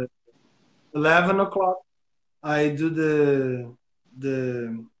 11 o'clock. I do the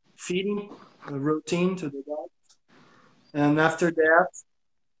feeding routine to the dog, and after that,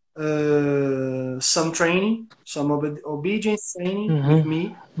 some training, some obedience training with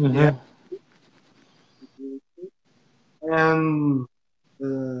me. Mm-hmm. Yeah, Mm-hmm. and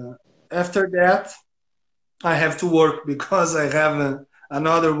uh, after that, I have to work because I have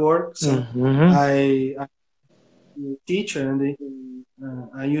another work. So Mm-hmm. I'm a teacher in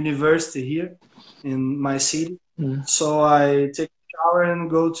a university here in my city. So I take a shower and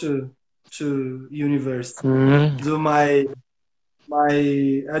go to university. Mm-hmm. Do my my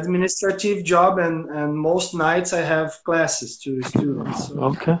administrative job, and most nights I have classes to students. So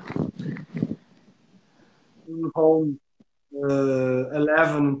Okay. I'm home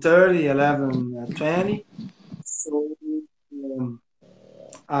 11:30, 11:20. So um,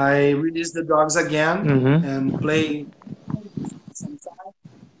 I release the dogs again Mm-hmm. and play some time.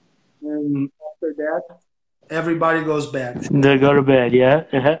 And after that, everybody goes bed. They go to bed. Yeah.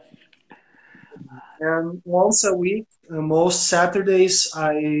 Uh-huh. And once a week, most Saturdays,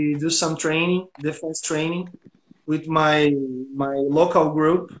 I do some training, defense training, with my local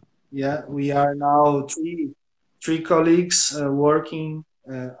group. Yeah, we are now three colleagues working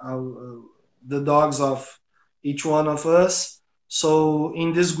the dogs of each one of us. So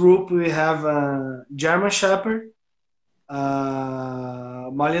in this group, we have a German Shepherd,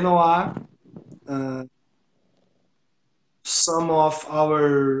 Malinois, uh, some of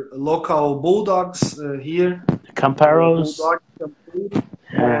our local bulldogs here, Camparos. bulldog Campuri,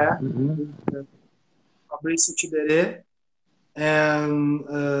 Yeah. yeah, Mm-hmm. with Fabrício Tiberê, and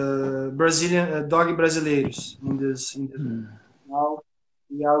Brazilian dog brasileiros in this. Now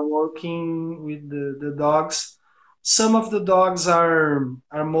we are working with the dogs. Some of the dogs are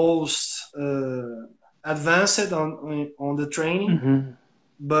most advanced on the training, Mm-hmm.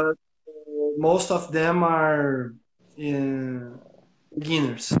 but most of them are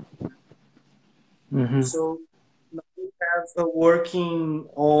beginners. Mm-hmm. So now we have working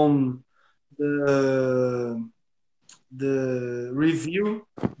on the review,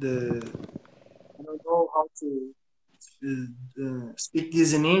 the I don't know how to speak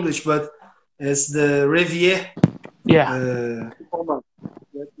this in English, but it's the Revier Yeah. command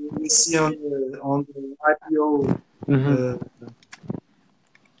that we see on the IPO Mm-hmm. uh,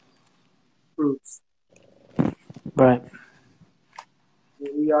 proofs. Right.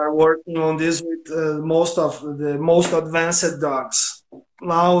 We are working on this with most of the most advanced dogs.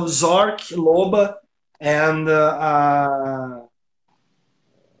 Now Zork, Loba, and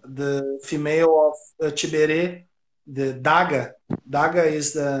the female of Tiberé, the Daga. Daga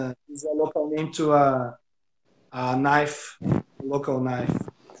is a local name to a knife, local knife,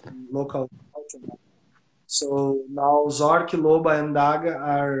 local culture knife. So now Zork, Loba, and Daga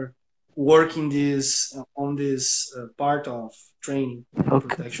are working this on this part of training, Okay.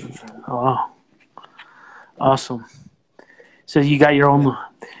 protection training. Oh, awesome. So you got your Yeah. own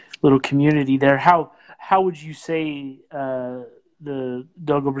little community there. How would you say the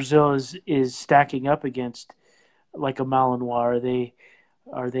Dogo Brazil is stacking up against like a Malinois?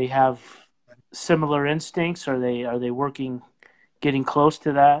 Are they have similar instincts? Are they working, getting close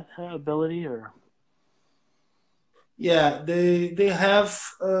to that ability? Or Yeah, they have.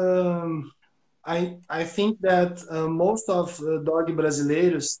 I think that most of dog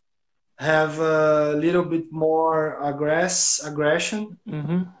brasileiros have a little bit more aggression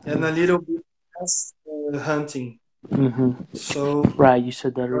and mm-hmm. a little bit less hunting. Mm-hmm. So, Right, you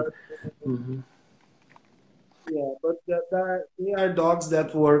said that. but Mm-hmm. yeah, but they are dogs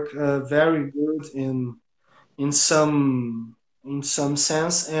that work very good in some in some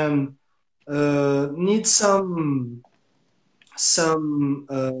sense, and need some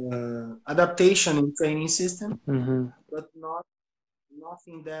adaptation in training system, Mm-hmm. but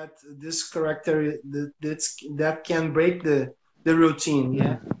nothing that this character that can break the routine.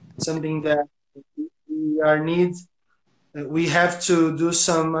 Yeah, Mm-hmm. something that we are need. We have to do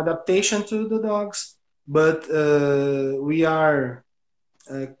some adaptation to the dogs, but we are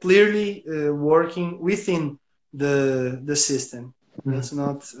clearly working within the system. That's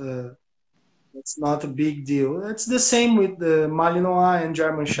not that's not a big deal. It's the same with the Malinois and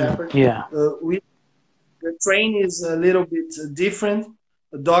German Shepherd. Yeah. We the train is a little bit different,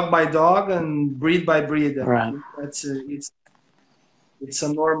 dog by dog and breed by breed. I Right. think that's it's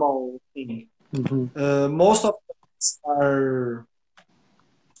a normal thing. Mm-hmm. Most of us are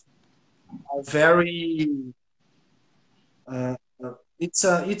very. Uh, it's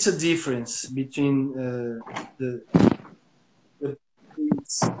a difference between the the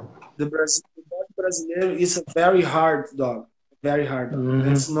breeds. The dog Brasileiro is a very hard dog.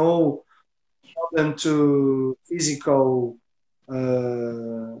 Mm-hmm. It's no problem to physical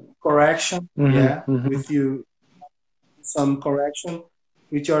correction. Yeah, Mm-hmm. Mm-hmm. with you some correction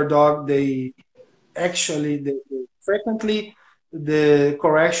with your dog. They frequently the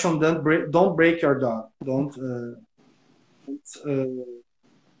correction don't break your dog. Uh, don't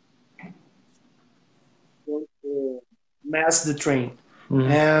mess the train, Mm-hmm.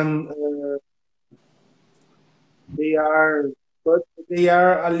 and they are but they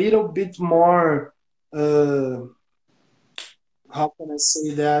are a little bit more. Uh, how can I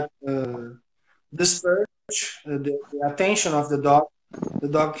say that? Dispersed the attention of the dog. The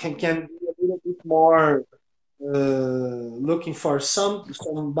dog can be a little bit more looking for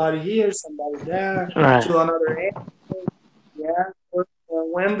somebody here, somebody there, Right. to another end. Yeah. But,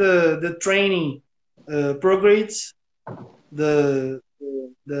 when the training progresses, the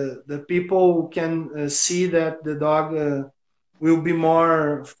people can see that the dog will be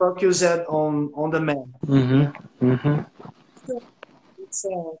more focused on the man. Yeah. It's a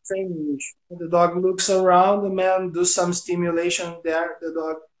training issue. The dog looks around, the man do some stimulation there, the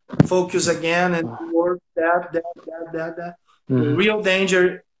dog focus again and work that. The real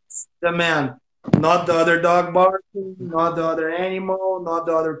danger is the man, not the other dog barking, not the other animal, not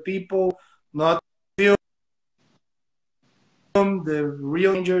the other people, not film. The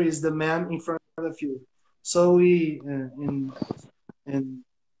real danger is the man in front of you. So we in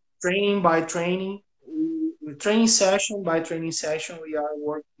training by training, training session by training session, we are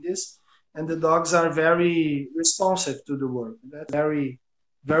working this, and the dogs are very responsive to the work. That's very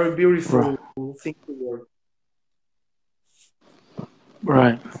beautiful thing to work.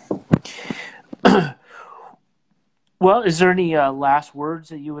 Right. Well, is there any last words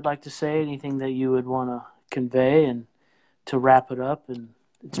that you would like to say? Anything that you would want to convey and to wrap it up? And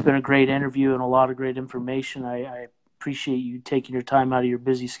it's been a great interview and a lot of great information. I appreciate you taking your time out of your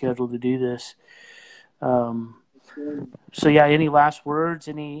busy schedule to do this. So yeah, any last words,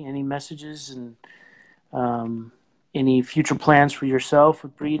 any messages, and any future plans for yourself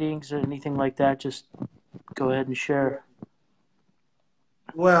with breedings or anything like that? Just go ahead and share.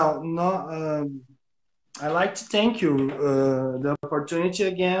 Well, no, I'd like to thank you the opportunity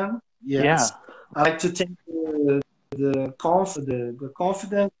again. Yes, Yeah. I'd like to thank the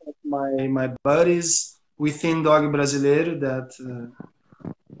confidence of my buddies within Dogue Brasileiro that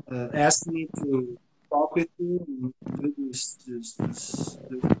asked me to talk with you and do this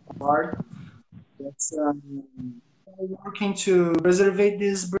part. That's working to preserve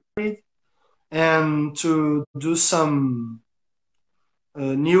this breed and to do some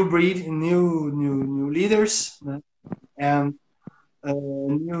new breed, new leaders, and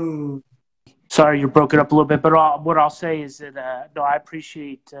new. Sorry, you're broken up a little bit, but what I'll say is that no, I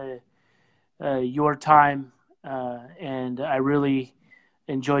appreciate your time, and I really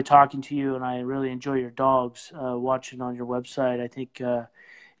enjoy talking to you, and I really enjoy your dogs. Watching on your website, I think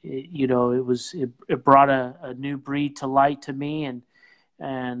it brought a new breed to light to me, and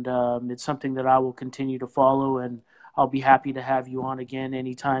it's something that I will continue to follow, and I'll be happy to have you on again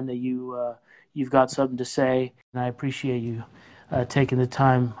anytime that you've got something to say. And I appreciate you taking the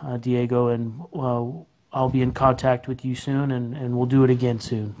time, Diego, and I'll be in contact with you soon, and we'll do it again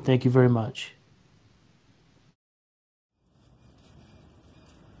soon. Thank you very much.